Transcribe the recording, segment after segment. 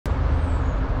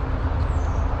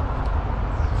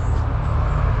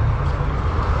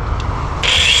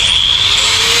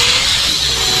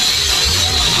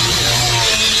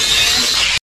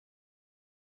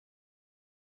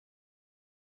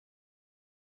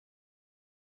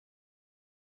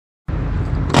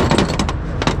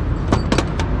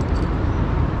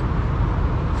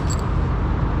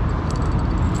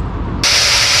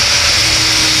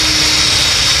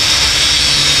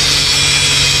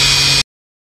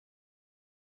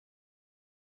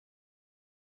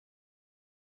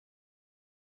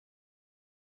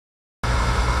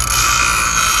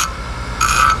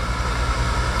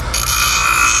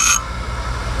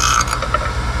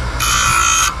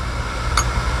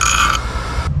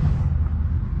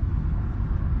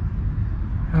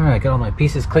Alright, got all my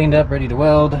pieces cleaned up, ready to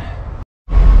weld.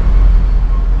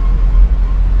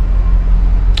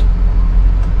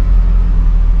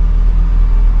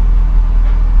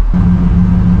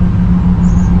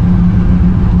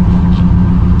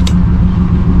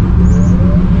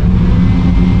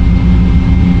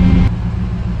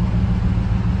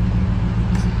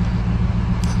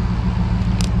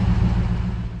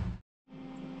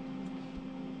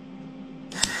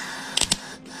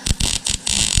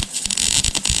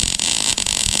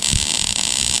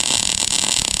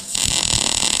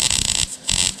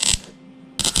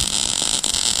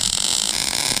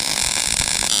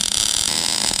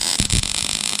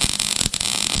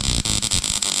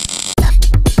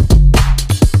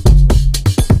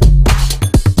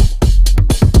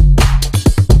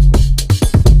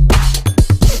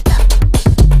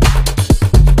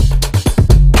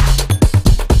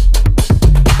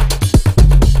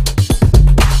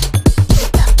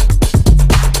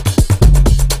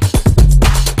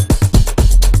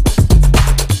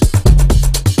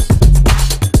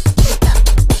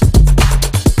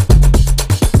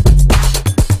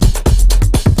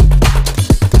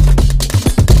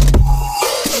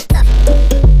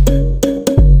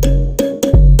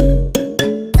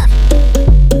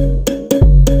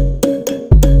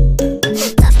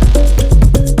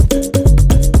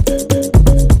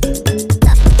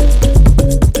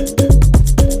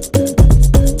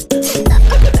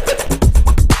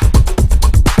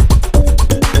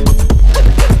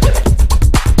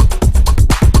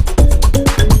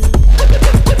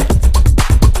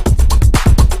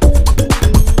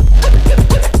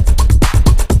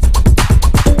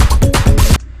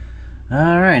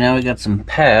 Alright, now we got some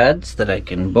pads that I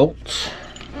can bolt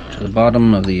to the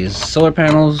bottom of these solar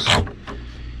panels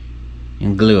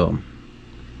and glue them.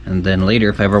 And then later,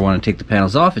 if I ever want to take the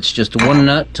panels off, it's just one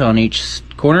nut on each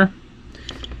corner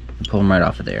and pull them right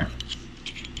off of there.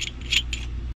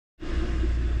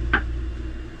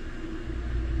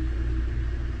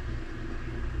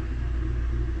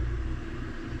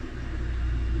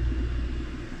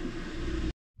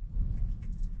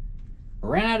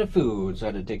 Ran out of food, so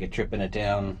I had to take a trip into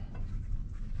town.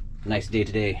 Nice day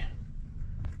today.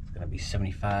 It's gonna be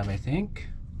 75, I think.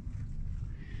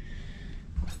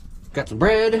 Got some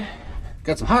bread,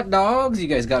 got some hot dogs. You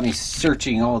guys got me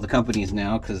searching all the companies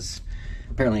now, because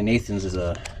apparently Nathan's is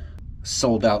a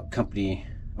sold out company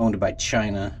owned by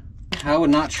China. I would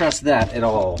not trust that at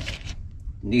all.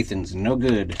 Nathan's no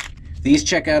good. These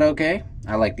check out okay.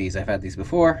 I like these. I've had these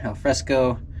before. Al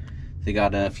fresco. They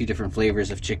got a few different flavors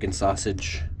of chicken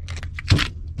sausage.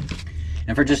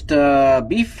 And for just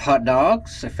beef hot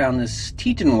dogs, I found this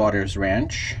Teton Waters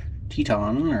Ranch.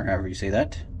 Teton, or however you say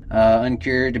that.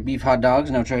 Uncured beef hot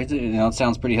dogs. No tried it. You know, it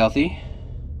sounds pretty healthy.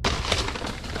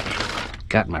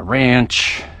 Got my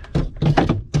ranch.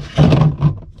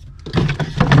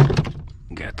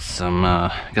 Got some,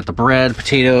 got the bread,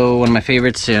 potato, one of my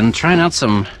favorites, and trying out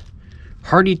some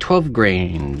Hearty 12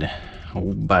 grain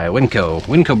by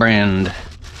Winco brand.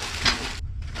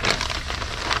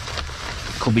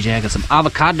 Colby Jack got some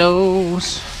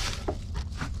avocados.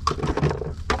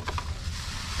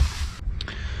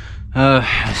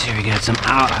 Let's see, we got some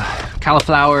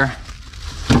cauliflower.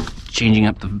 Changing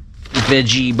up the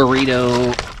veggie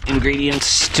burrito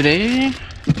ingredients today.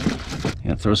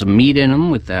 Gotta throw some meat in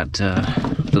them with that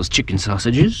those chicken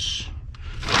sausages.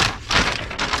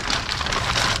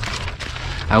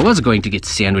 I was going to get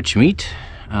sandwich meat,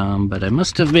 but I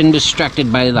must have been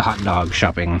distracted by the hot dog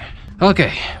shopping.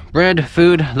 Okay, bread,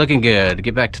 food, looking good.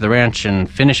 Get back to the ranch and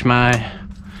finish my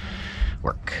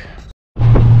work.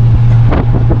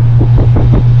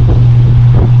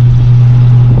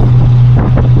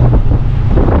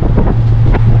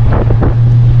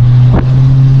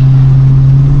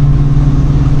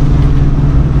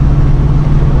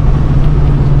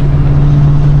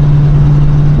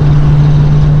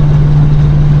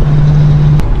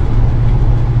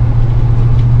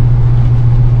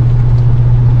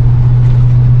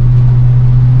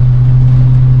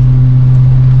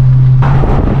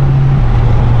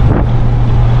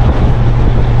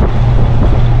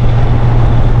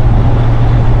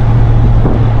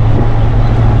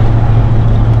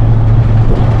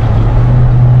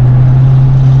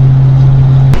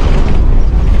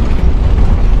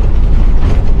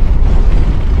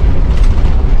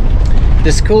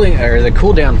 This the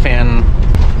cool down fan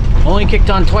only kicked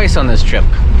on twice on this trip.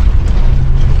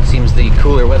 Seems the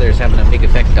cooler weather is having a big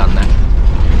effect on that,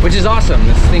 which is awesome.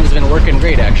 This thing's been working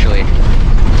great actually.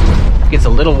 Gets a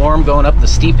little warm going up the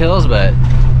steep hills, but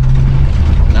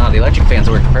no, the electric fans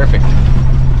work perfect.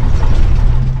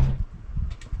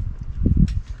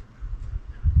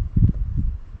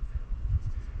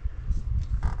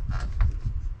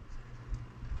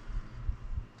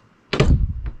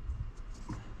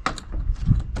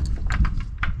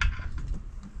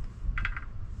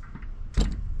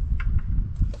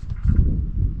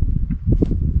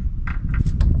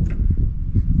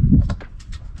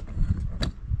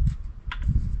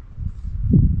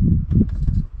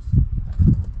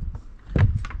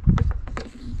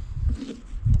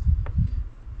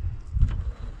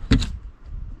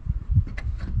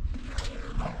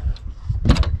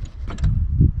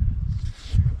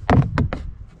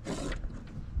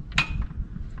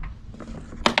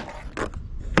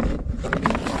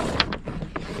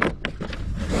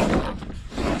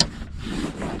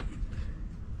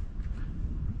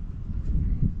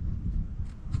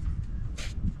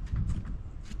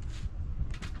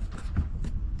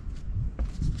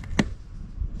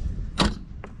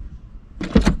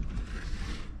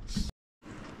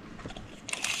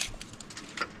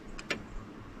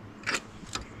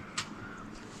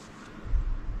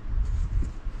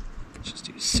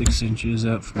 6 inches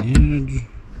out from the edge.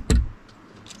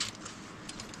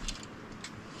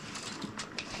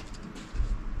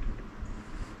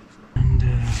 And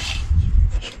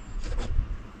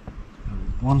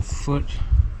 1 foot.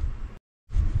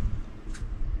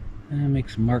 And I make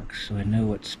some marks so I know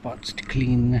what spots to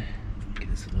clean.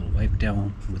 Get this a little wipe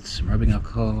down with some rubbing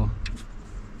alcohol.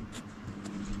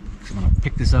 So I'm gonna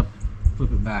pick this up,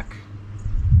 flip it back,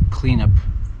 clean up,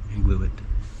 and glue it.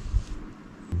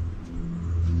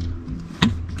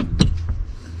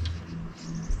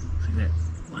 See, that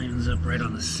lines up right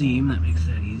on the seam. That makes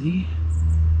that easy.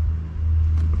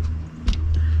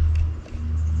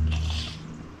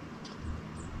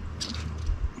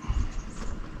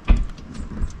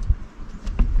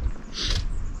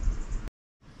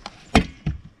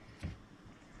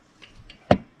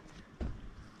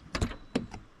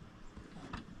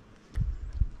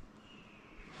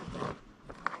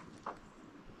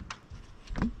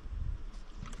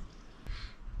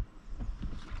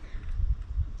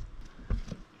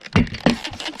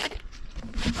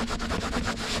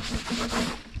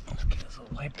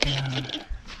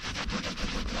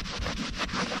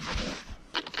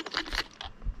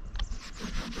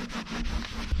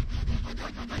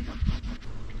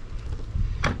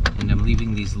 And I'm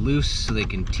leaving these loose so they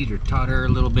can teeter-totter a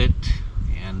little bit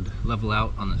and level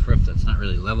out on this roof that's not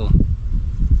really level.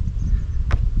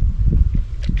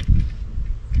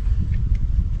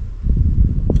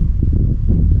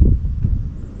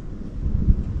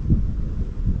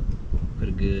 Put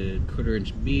a good 1/4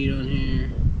 inch bead on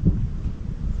here.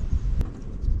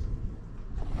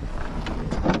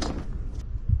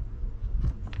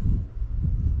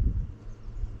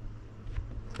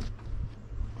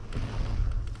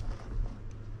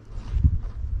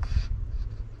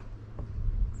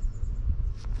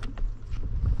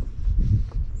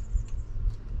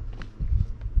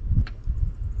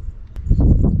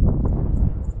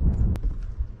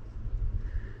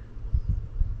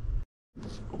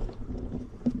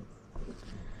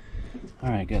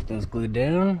 Alright, got those glued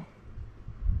down.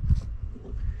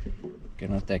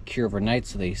 Gonna let that cure overnight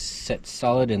so they set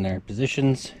solid in their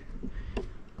positions.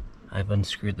 I've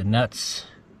unscrewed the nuts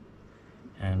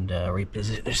and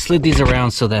slid these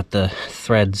around so that the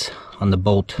threads on the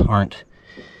bolt aren't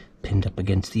pinned up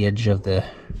against the edge of the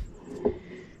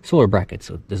solar bracket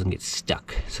so it doesn't get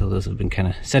stuck. So those have been kind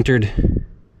of centered.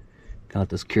 Gonna let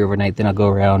those cure overnight, then I'll go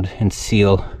around and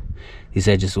seal these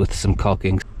edges with some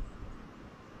caulking.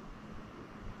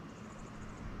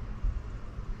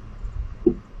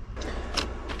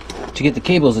 To get the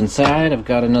cables inside, I've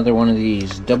got another one of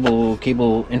these double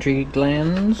cable entry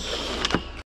glands.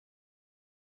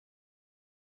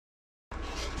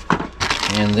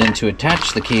 And then to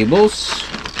attach the cables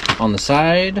on the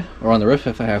side, or on the roof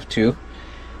if I have to,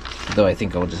 though I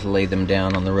think I'll just lay them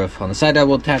down on the roof. On the side I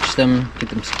will attach them, get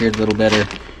them secured a little better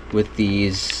with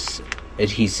these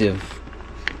adhesive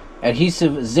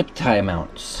zip tie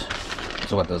mounts.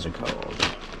 That's what those are called.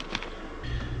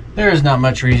 There's not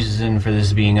much reason for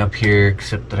this being up here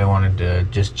except that I wanted to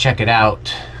just check it out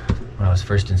when I was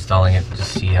first installing it to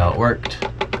see how it worked.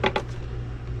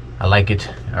 I like it.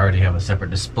 I already have a separate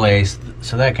display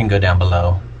so that can go down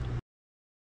below.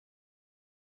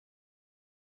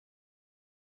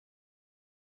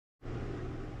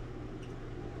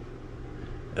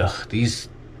 Ugh, these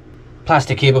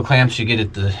plastic cable clamps you get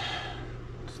at the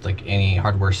like any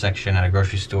hardware section at a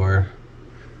grocery store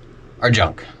are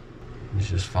junk. It's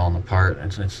just falling apart.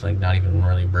 It's like not even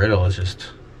really brittle. It's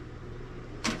just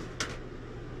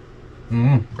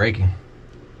breaking.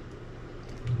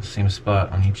 Same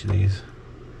spot on each of these.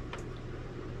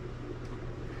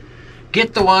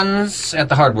 Get the ones at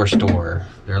the hardware store.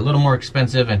 They're a little more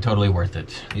expensive and totally worth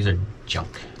it. These are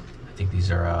junk. I think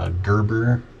these are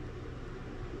Gerber.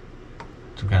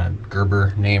 Some kind of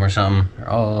Gerber name or something. They're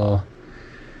all,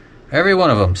 every one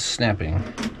of them snapping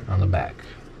on the back.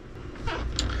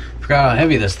 Forgot how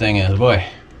heavy this thing is, boy.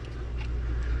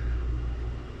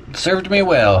 It served me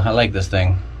well. I like this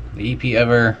thing. The EP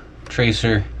Ever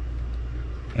Tracer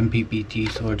MPPT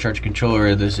solar charge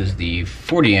controller. This is the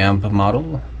 40 amp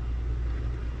model.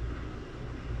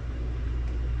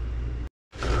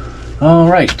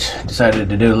 Alright, decided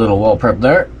to do a little wall prep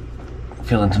there.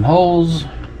 Fill in some holes.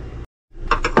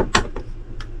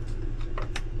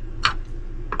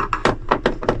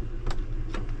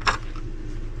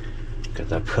 Got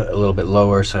that put a little bit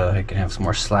lower so I can have some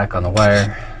more slack on the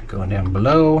wire going down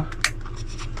below.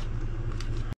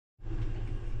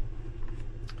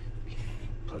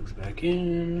 Plugs back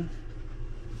in.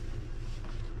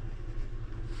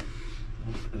 A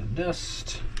little bit of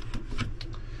dust.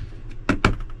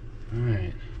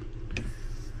 Alright.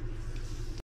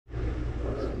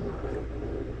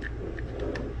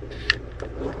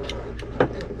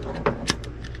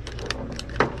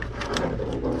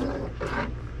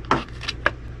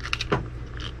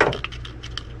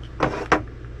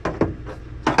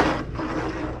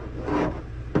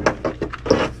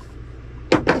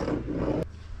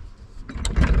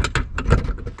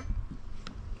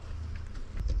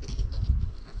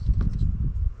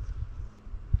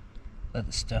 let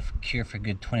the stuff cure for a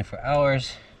good 24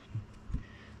 hours.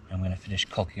 I'm going to finish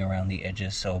caulking around the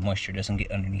edges so moisture doesn't get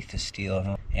underneath the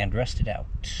steel and rust it out.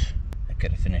 I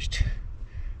could have finished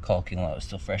caulking while it was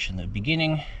still fresh in the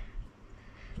beginning,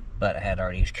 but I had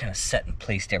already kind of set and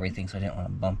placed everything, so I didn't want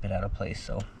to bump it out of place.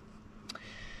 So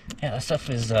yeah, that stuff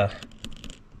is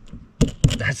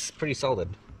that's pretty solid.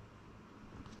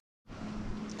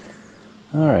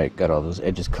 Alright, got all those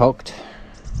edges caulked.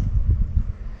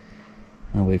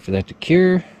 I'll wait for that to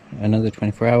cure another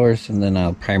 24 hours and then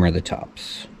I'll primer the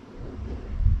tops.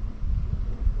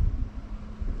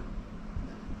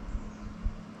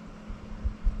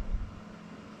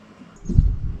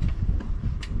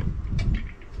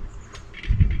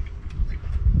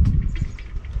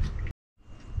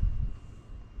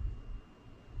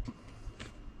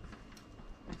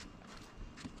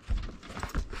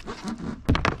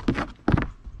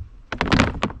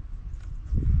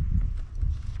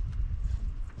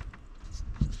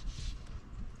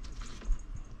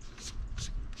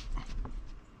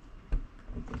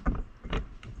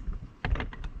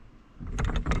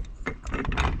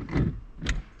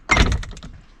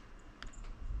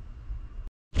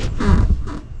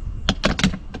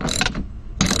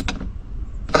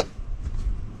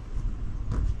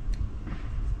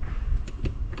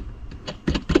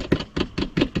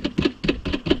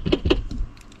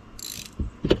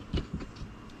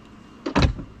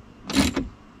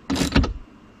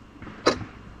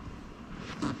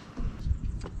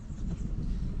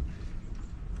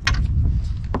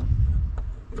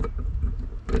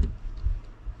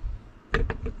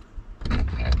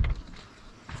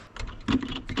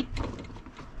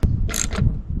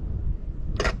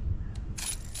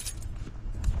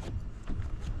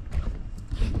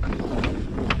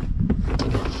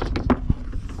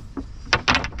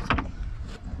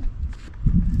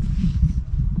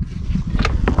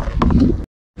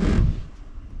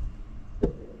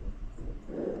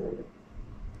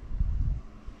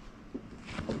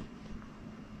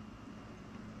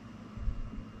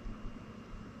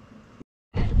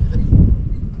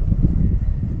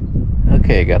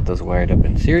 Okay, got those wired up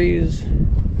in series.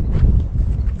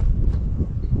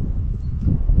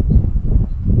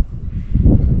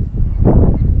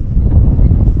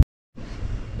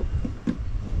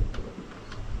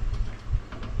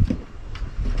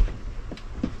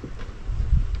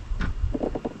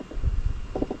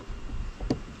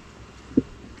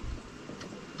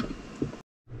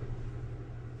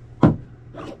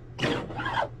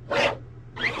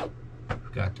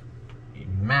 Got a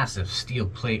massive steel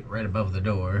plate right above the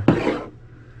door,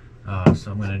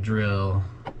 so I'm going to drill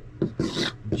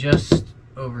just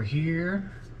over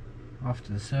here off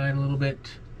to the side a little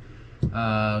bit.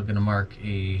 I'm going to mark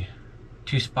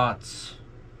two spots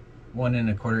 1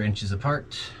 1/4 inches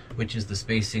apart, which is the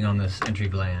spacing on this entry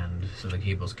gland, so the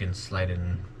cables can slide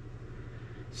in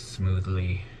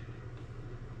smoothly.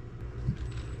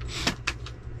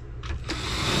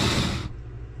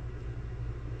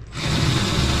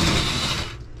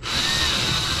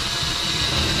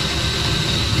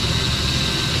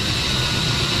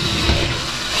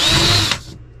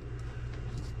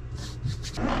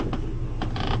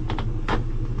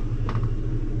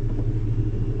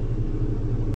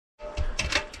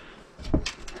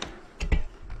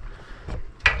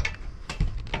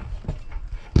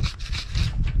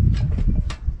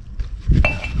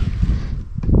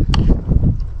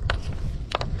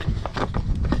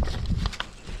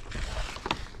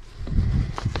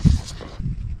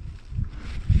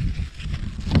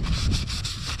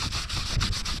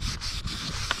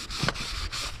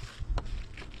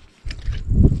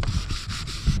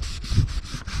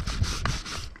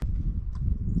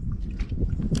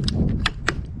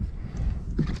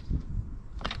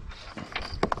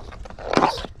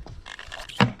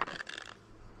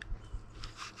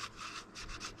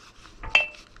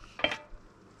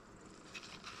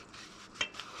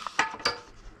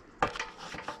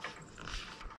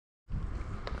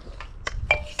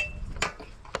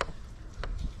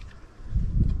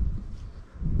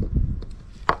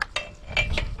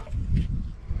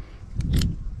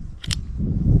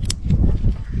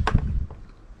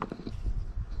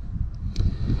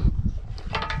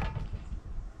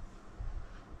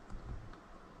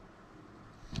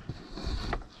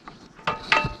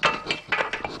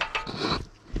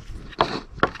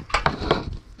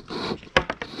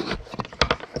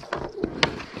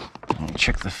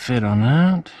 Check the fit on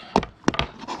that.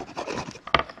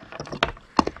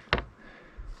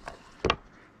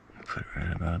 Put it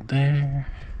right about there.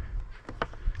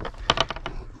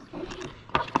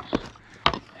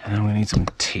 And then we need some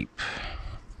tape.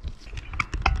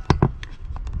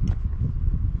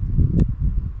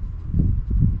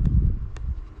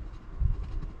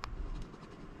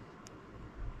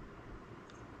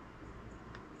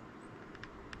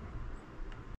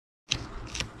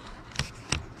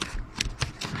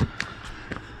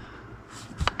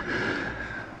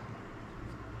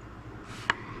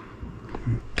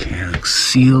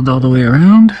 sealed all the way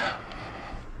around.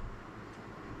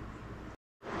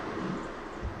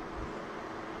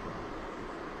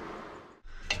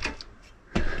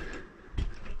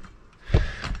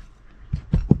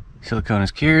 Silicone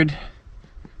is cured.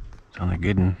 It's on there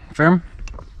good and firm.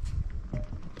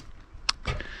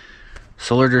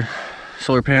 Solar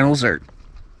panels are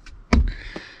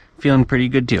feeling pretty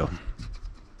good too.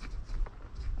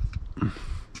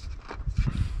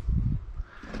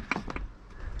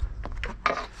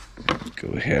 Go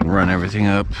ahead and run everything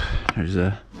up. There's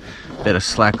a bit of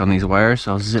slack on these wires,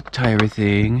 so I'll zip tie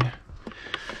everything.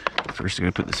 First I'm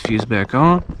gonna put this fuse back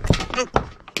on.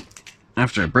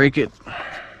 After I break it,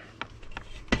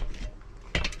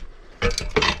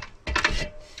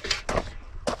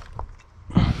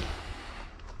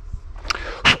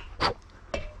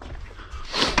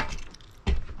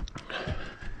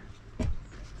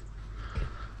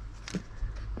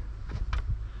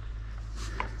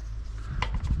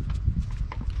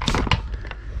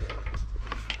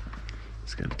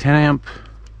 it's got a 10 amp.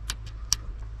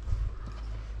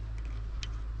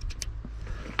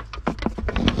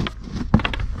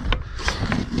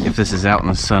 If this is out in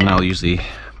the sun, I'll usually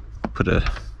put a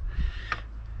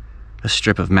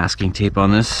strip of masking tape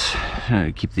on this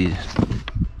to keep the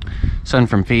sun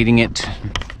from fading it.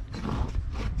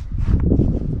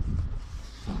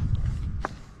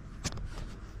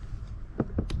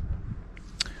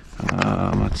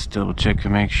 Let's double check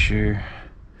and make sure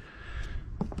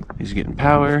he's getting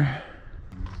power.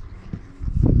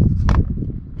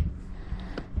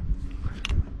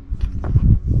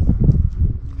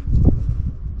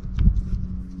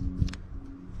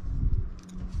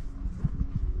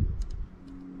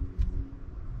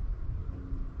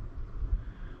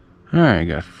 Alright,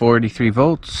 got 43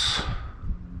 volts.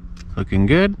 Looking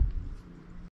good.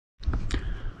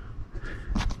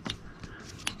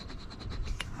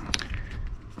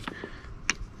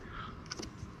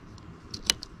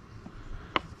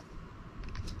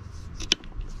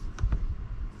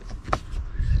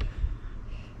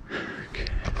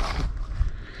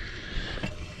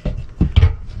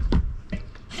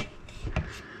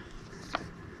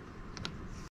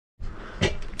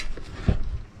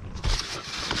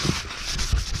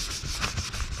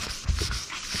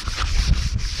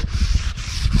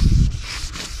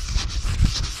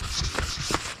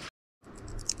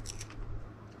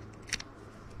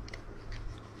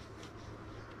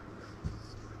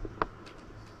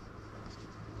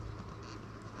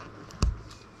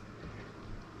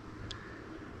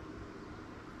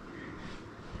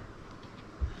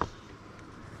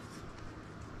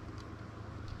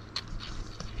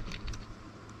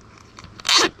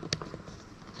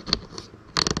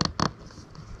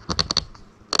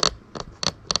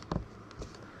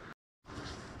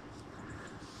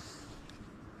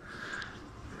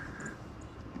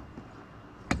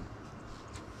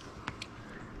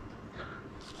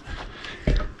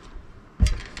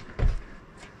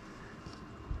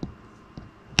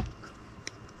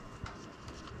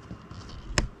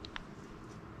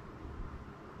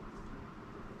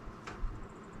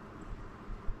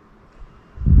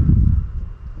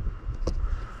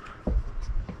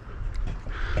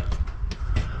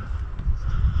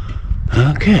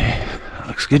 Okay,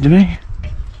 looks good to me.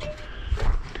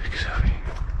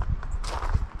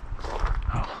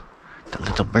 Oh, the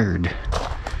little bird.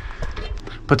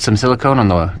 Put some silicone on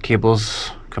the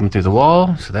cables coming through the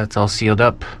wall, so that's all sealed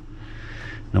up.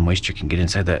 No moisture can get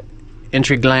inside that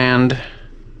entry gland.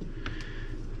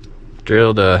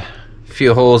 Drilled a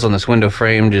few holes on this window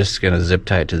frame, just gonna zip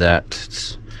tie it to that.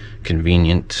 It's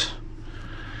convenient.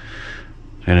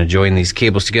 I'm gonna join these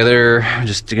cables together. I'm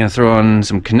just gonna throw on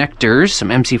some connectors, some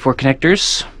MC4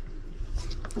 connectors.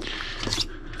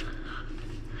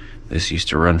 This used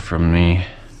to run from the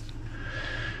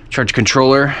charge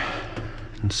controller,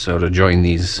 and so to join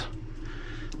these,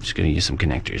 I'm just gonna use some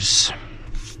connectors.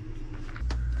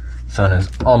 Sun is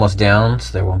almost down,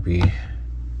 so there won't be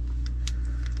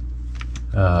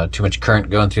too much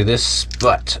current going through this,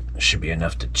 but should be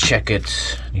enough to check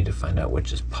it. Need to find out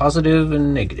which is positive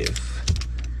and negative.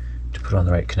 Put on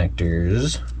the right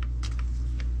connectors.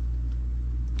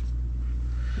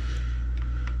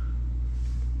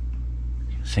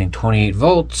 Saying 28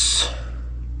 volts.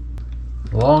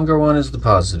 The longer one is the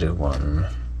positive one.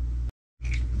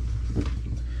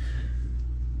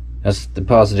 That's the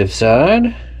positive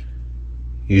side,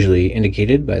 usually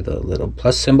indicated by the little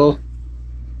plus symbol.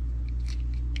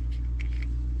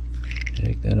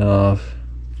 Take that off.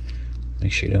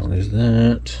 Make sure you don't lose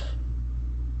that.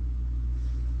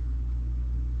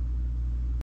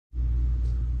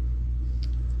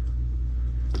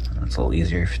 It's a little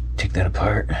easier if you take that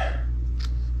apart.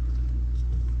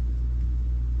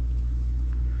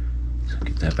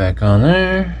 that back on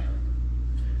there.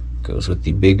 Goes with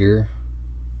the bigger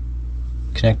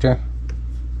connector.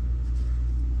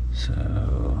 So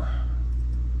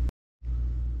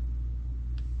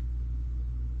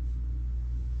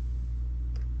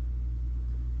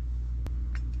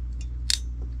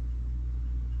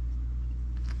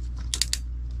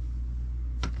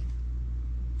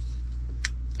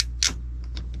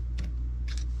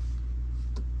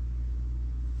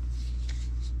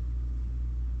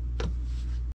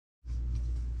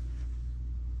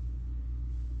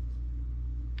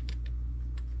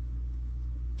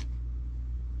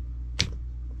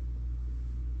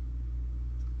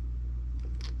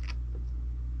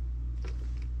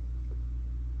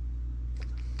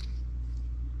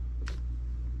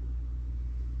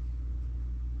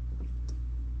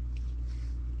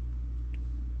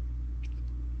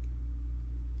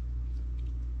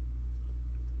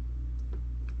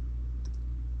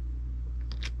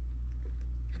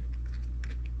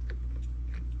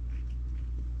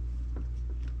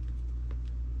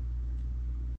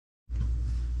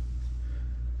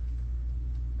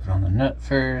put on the nut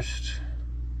first,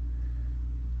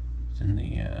 then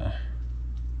the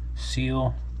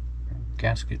seal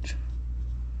gasket.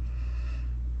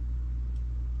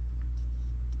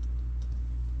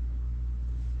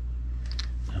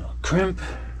 Now crimp.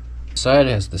 Side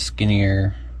has the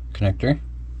skinnier connector.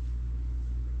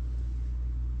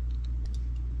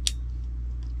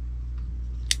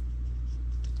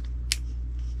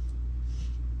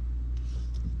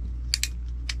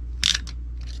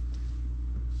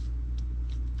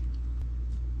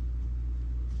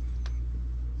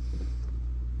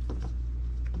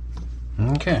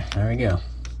 Okay, there we go.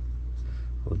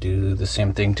 We'll do the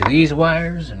same thing to these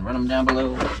wires and run them down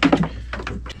below.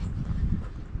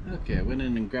 Okay, I went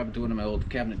in and grabbed one of my old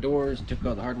cabinet doors and took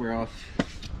all the hardware off.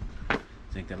 I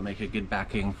think that'll make a good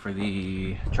backing for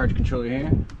the charge controller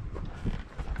here.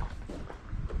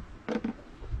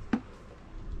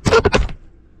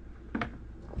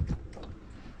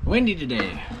 Windy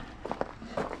today.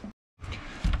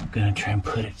 I'm gonna try and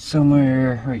put it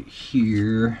somewhere right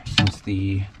here since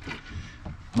the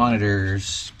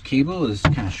monitor's cable is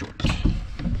kind of short.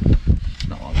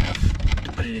 Not long enough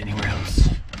to put it anywhere else.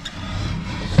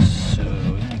 So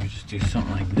I think we just do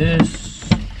something like this.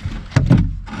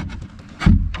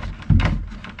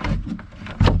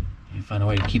 And find a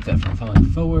way to keep that from falling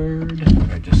forward.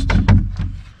 Or just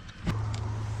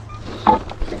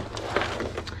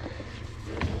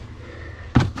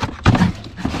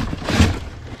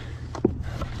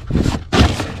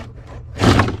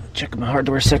check my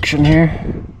hardware section here.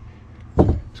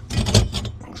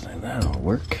 Looks like that'll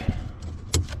work.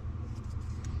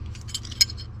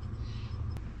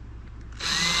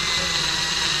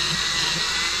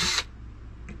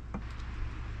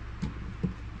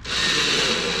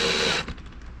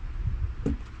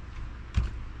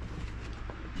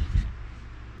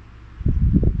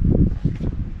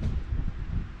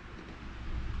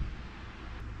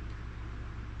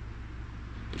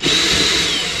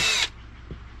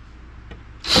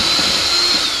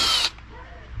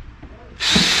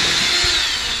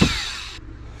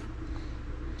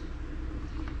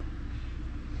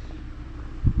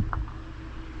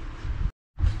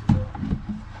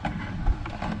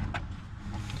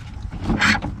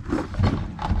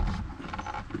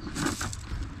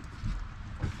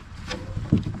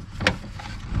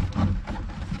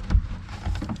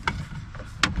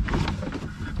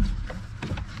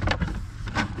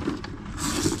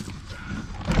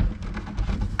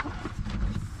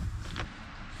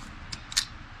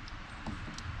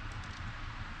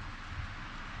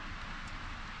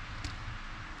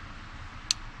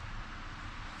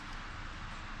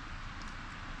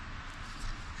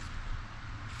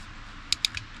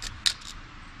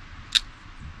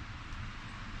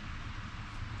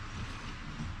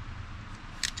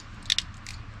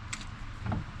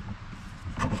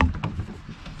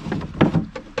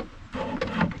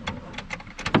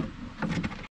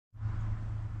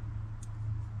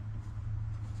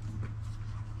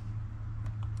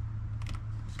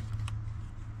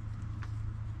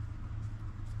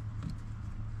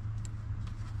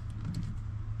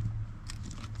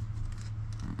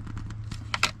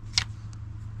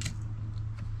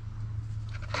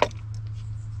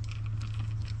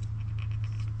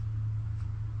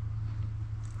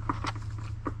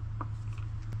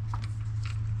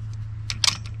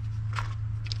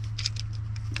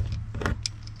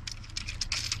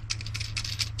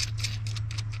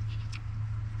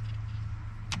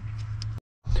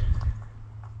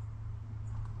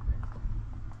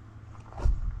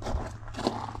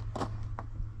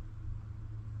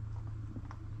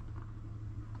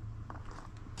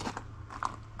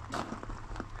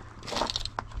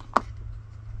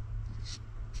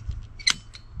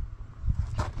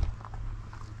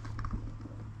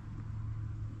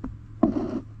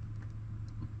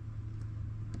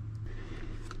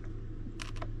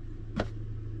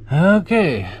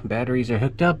 Okay, batteries are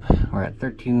hooked up. We're at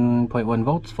 13.1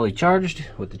 volts, fully charged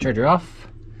with the charger off.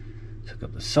 Let's hook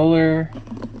up the solar.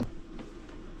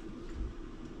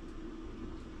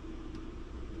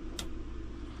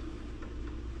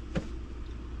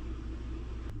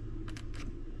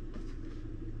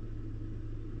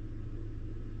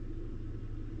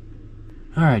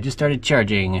 Alright, just started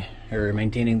charging, or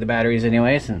maintaining the batteries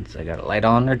anyway, since I got a light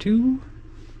on or two.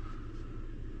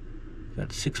 Got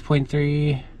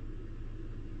 6.3,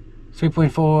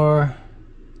 3.4,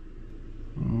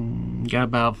 got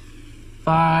about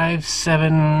 5,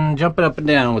 7, jumping up and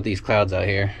down with these clouds out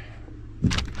here.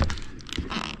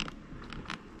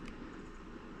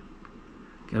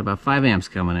 Got about 5 amps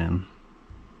coming in.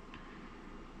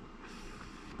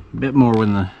 A bit more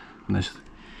when the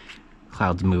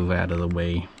clouds move out of the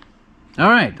way.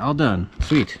 Alright, all done.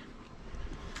 Sweet.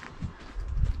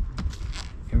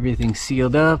 Everything's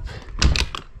sealed up,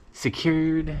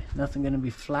 secured, nothing gonna be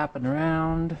flapping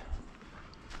around.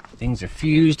 Things are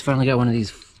fused. Finally got one of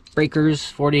these breakers,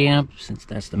 40 amp, since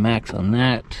that's the max on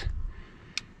that.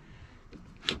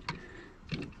 I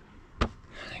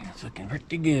think it's looking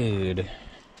pretty good.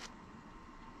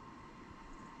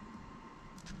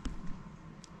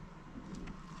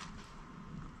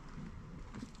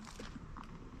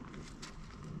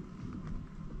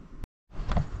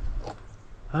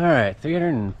 Alright,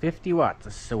 350 watts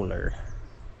of solar.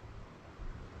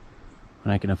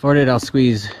 When I can afford it, I'll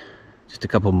squeeze just a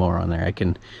couple more on there. I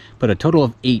can put a total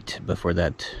of 8 before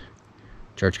that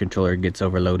charge controller gets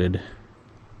overloaded.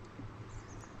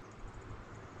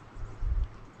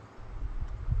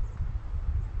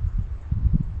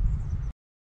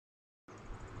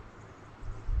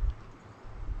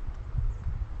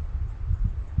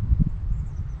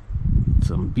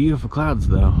 Some beautiful clouds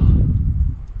though.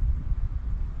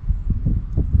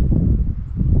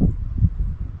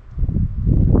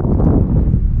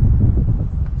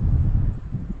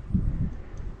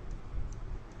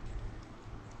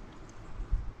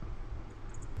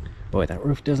 Boy, that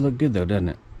roof does look good though, doesn't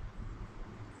it?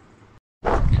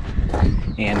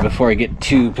 And before I get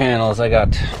 2 panels, I got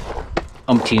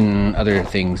umpteen other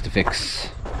things to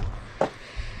fix.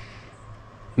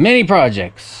 Many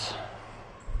projects.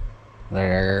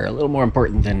 They're a little more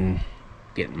important than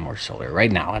getting more solar right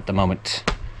now at the moment.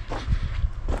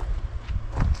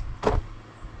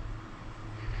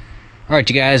 Alright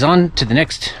you guys, on to the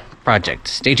next project.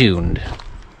 Stay tuned.